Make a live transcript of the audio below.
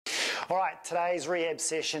All right, today's rehab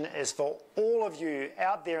session is for all of you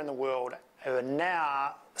out there in the world who are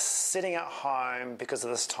now sitting at home because of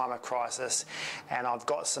this time of crisis, and I've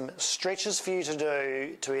got some stretches for you to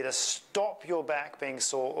do to either stop your back being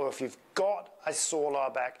sore, or if you've got a sore lower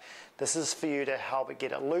back, this is for you to help it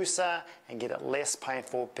get it looser and get it less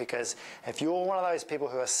painful. Because if you're one of those people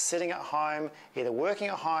who are sitting at home, either working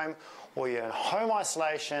at home or you're in home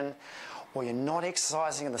isolation, or you're not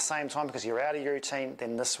exercising at the same time because you're out of your routine,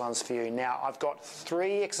 then this one's for you. Now, I've got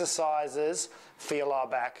 3 exercises for your lower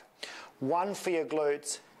back, 1 for your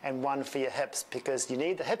glutes and 1 for your hips, because you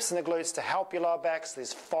need the hips and the glutes to help your lower back. So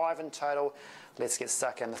there's 5 in total. Let's get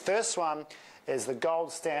stuck in. The first one is the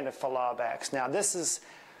gold standard for lower backs. Now, this is,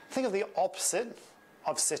 think of the opposite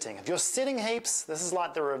of sitting. If you're sitting heaps, this is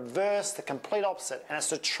like the reverse, the complete opposite, and it's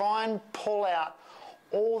to try and pull out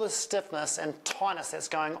all the stiffness and tightness that's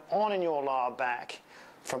going on in your lower back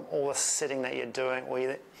from all the sitting that you're doing,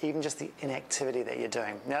 or even just the inactivity that you're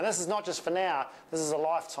doing. Now, this is not just for now, this is a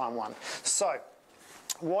lifetime one. So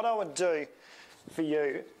what I would do for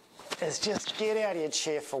you is just get out of your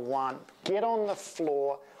chair for 1, get on the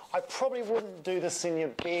floor. I probably wouldn't do this in your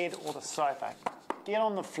bed or the sofa. Get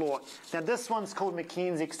on the floor. Now, this one's called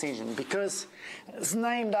McKenzie Extension because it's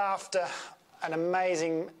named after an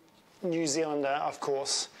amazing New Zealander, of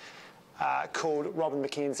course, called Robin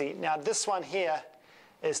McKenzie. Now, this one here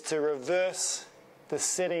is to reverse the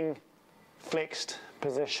sitting flexed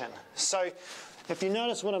position. So if you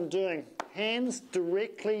notice what I'm doing, hands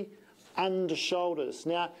directly under shoulders.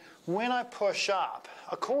 Now, when I push up,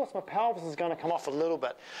 of course my pelvis is going to come off a little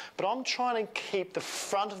bit, but I'm trying to keep the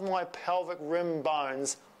front of my pelvic rim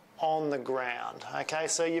bones on the ground, okay?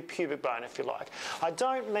 So your pubic bone, if you like. I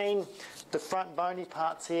don't mean the front bony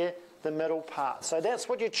parts here, the middle part. So that's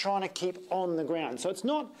what you're trying to keep on the ground. So it's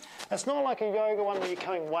not like a yoga one where you're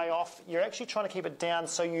coming way off. You're actually trying to keep it down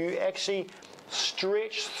so you actually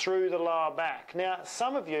stretch through the lower back. Now,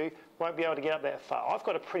 some of you won't be able to get up that far. I've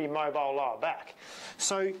got a pretty mobile lower back.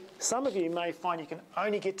 So some of you may find you can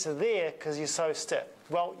only get to there because you're so stiff.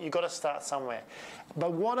 Well, you've got to start somewhere.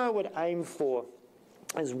 But what I would aim for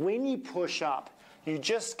is when you push up, you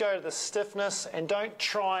just go to the stiffness and don't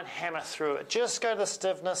try and hammer through it. Just go to the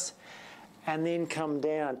stiffness and then come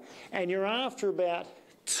down. And you're after about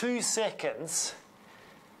 2 seconds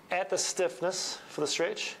at the stiffness for the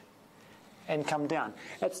stretch and come down.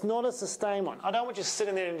 It's not a sustained one. I don't want you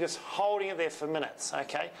sitting there and just holding it there for minutes,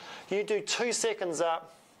 okay? You do 2 seconds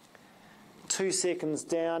up, 2 seconds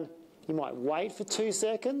down. You might wait for 2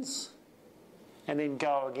 seconds and then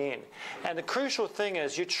go again. And the crucial thing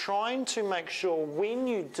is you're trying to make sure when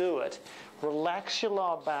you do it, relax your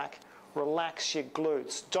lower back, relax your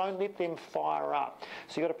glutes. Don't let them fire up.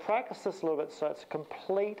 So you've got to practice this a little bit so it's a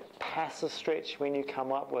complete passive stretch when you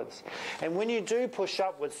come upwards. And when you do push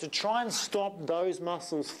upwards, to try and stop those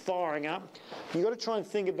muscles firing up, you've got to try and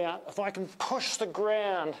think about, if I can push the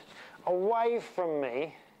ground away from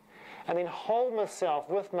me and then hold myself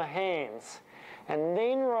with my hands and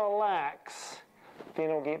then relax, then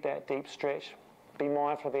I'll get that deep stretch. Be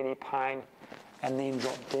mindful of any pain and then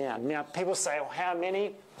drop down. Now, people say, well, how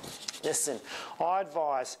many? Listen, I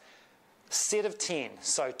advise set of 10.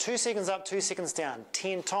 So 2 seconds up, 2 seconds down,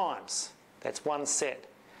 10 times. That's 1 set.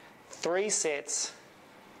 3 sets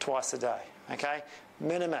twice a day, okay?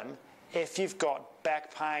 Minimum if you've got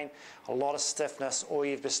back pain, a lot of stiffness, or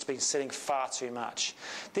you've just been sitting far too much.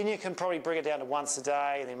 Then you can probably bring it down to once a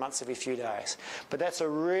day and then once every few days. But that's a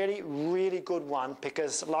really, really good one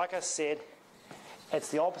because, like I said, it's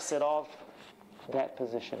the opposite of that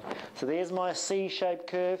position. So there's my C-shaped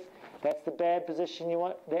curve. That's the bad position you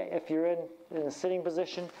want. If you're in the sitting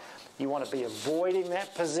position, you want to be avoiding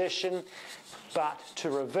that position. But to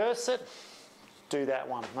reverse it, do that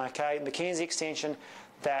one, okay? McKenzie Extension,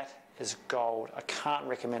 that is gold. I can't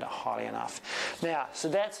recommend it highly enough. Now, so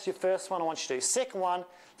that's your first one I want you to do. Second one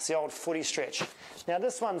is the old footy stretch. Now,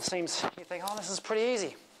 this one seems, you think, oh, this is pretty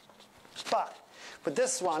easy. But with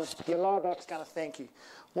this one, your lower back's going to thank you.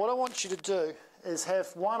 What I want you to do is have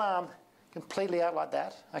one arm completely out like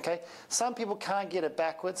that, okay? Some people can't get it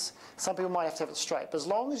backwards. Some people might have to have it straight. But as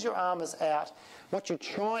long as your arm is out, what you're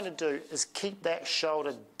trying to do is keep that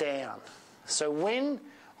shoulder down. So when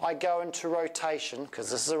I go into rotation, because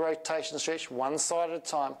this is a rotation stretch, one side at a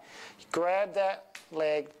time, you grab that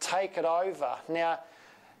leg, take it over. Now,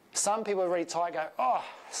 some people are really tight, go, oh,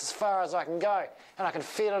 this is as far as I can go, and I can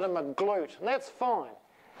feel it in my glute, and that's fine.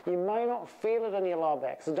 You may not feel it in your lower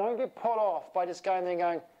back, so don't get put off by just going there and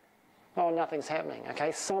going, oh, nothing's happening,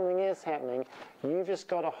 okay? Something is happening. You've just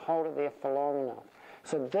got to hold it there for long enough.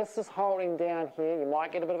 So this is holding down here. You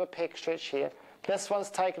might get a bit of a pec stretch here. This one's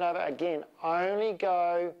taken over. Again, only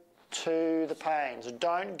go to the pain. So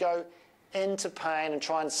don't go into pain and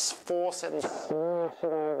try and force it and smash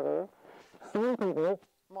it over there.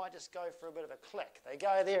 Might just go for a bit of a click. They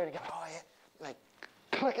go there and go, oh yeah, they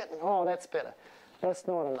click it, and oh, that's better. That's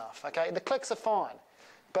not enough, okay? The clicks are fine.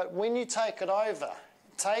 But when you take it over,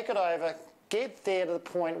 get there to the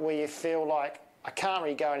point where you feel like, I can't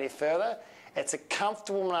really go any further. It's a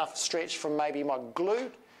comfortable enough stretch from maybe my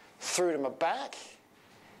glute through to my back,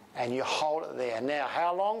 and you hold it there. Now,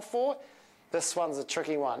 how long for? This one's a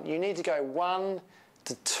tricky one. You need to go 1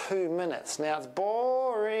 to 2 minutes. Now, it's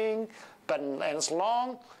boring, and it's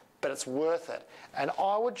long, but it's worth it. And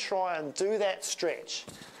I would try and do that stretch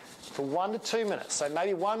for 1 to 2 minutes. So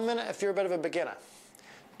maybe 1 minute if you're a bit of a beginner.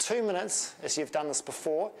 2 minutes, as you've done this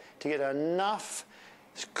before, to get enough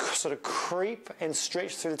sort of creep and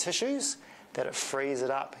stretch through the tissues that it frees it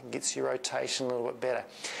up and gets your rotation a little bit better.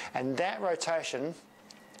 And that rotation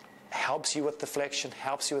helps you with the flexion,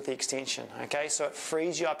 helps you with the extension, okay? So it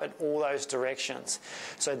frees you up in all those directions.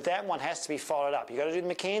 So that one has to be followed up. You've got to do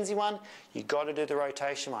the McKenzie one, you've got to do the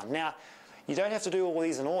rotation one. Now, you don't have to do all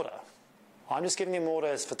these in order. I'm just giving them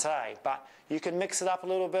orders for today, but you can mix it up a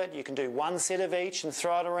little bit. You can do one set of each and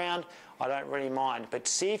throw it around. I don't really mind, but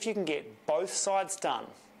see if you can get both sides done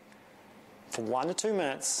for 1 to 2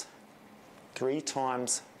 minutes, 3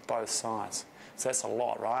 times both sides. So that's a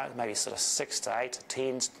lot, right? Maybe sort of 6 to 8 to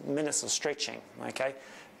 10 minutes of stretching, okay?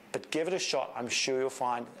 But give it a shot. I'm sure you'll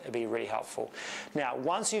find it'll be really helpful. Now,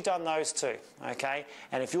 once you've done those two, okay,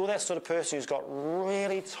 and if you're that sort of person who's got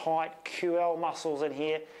really tight QL muscles in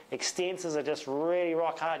here, extensors are just really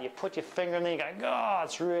rock hard, you put your finger in there, you go, oh,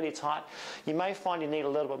 it's really tight, you may find you need a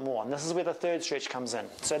little bit more. And this is where the third stretch comes in.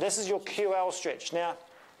 So this is your QL stretch. Now,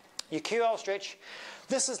 your QL stretch,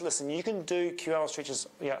 this is, listen, you can do QL stretches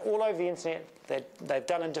all over the internet. They've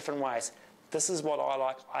done in different ways. This is what I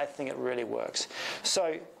like. I think it really works.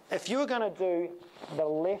 So if you're going to do the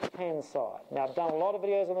left-hand side, now I've done a lot of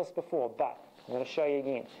videos on this before, but I'm going to show you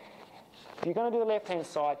again. If you're going to do the left-hand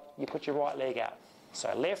side, you put your right leg out.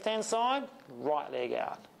 So left-hand side, right leg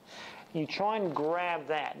out. You try and grab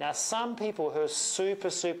that. Now some people who are super,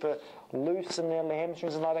 super loose in their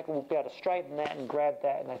hamstrings and like that will be able to straighten that and grab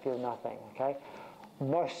that and they feel nothing, okay?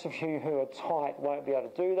 Most of you who are tight won't be able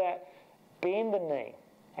to do that. Bend the knee.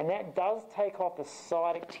 And that does take off the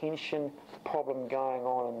sciatic tension problem going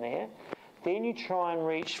on in there. Then you try and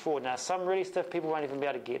reach forward. Now, some really stiff people won't even be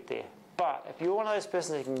able to get there. But if you're one of those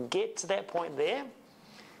persons who can get to that point there,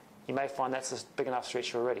 you may find that's a big enough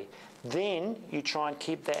stretch already. Then you try and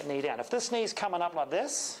keep that knee down. If this knee's coming up like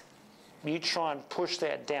this, you try and push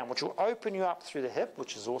that down, which will open you up through the hip,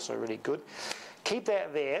 which is also really good. Keep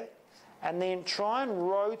that there, and then try and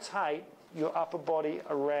rotate your upper body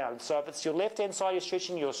around. So if it's your left-hand side you're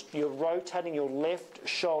stretching, you're rotating your left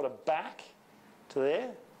shoulder back to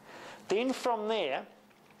there. Then from there,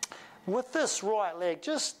 with this right leg,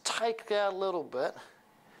 just take it out a little bit,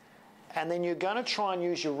 and then you're going to try and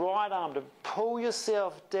use your right arm to pull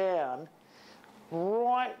yourself down,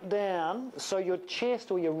 right down, so your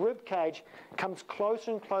chest or your rib cage comes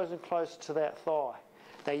closer and closer and closer to that thigh.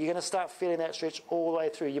 Now you're going to start feeling that stretch all the way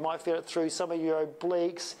through. You might feel it through some of your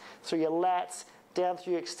obliques, through your lats, down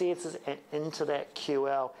through your extensors and into that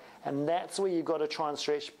QL. And that's where you've got to try and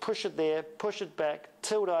stretch. Push it there, push it back,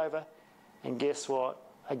 tilt over, and guess what?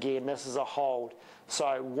 Again, this is a hold.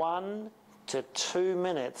 So 1 to 2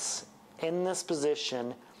 minutes in this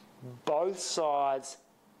position, both sides,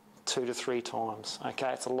 2 to 3 times.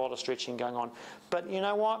 Okay, it's a lot of stretching going on. But you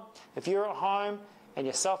know what? If you're at home and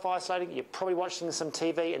you're self-isolating, you're probably watching some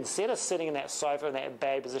TV, instead of sitting in that sofa in that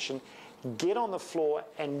bad position, get on the floor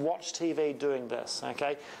and watch TV doing this,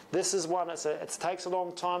 okay? This is one, it takes a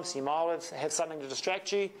long time, so you might have something to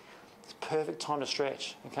distract you. It's a perfect time to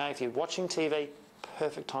stretch, okay? If you're watching TV,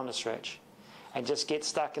 perfect time to stretch. And just get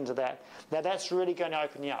stuck into that. Now that's really going to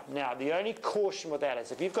open you up. Now the only caution with that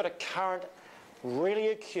is if you've got a current, really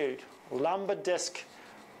acute lumbar disc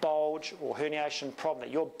bulge or herniation problem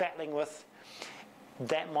that you're battling with,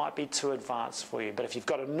 that might be too advanced for you. But if you've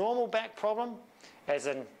got a normal back problem, as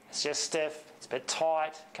in it's just stiff, it's a bit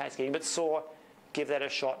tight, okay, it's getting a bit sore, give that a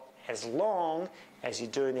shot as long as you're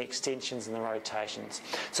doing the extensions and the rotations.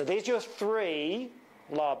 So there's your 3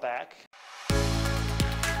 lower back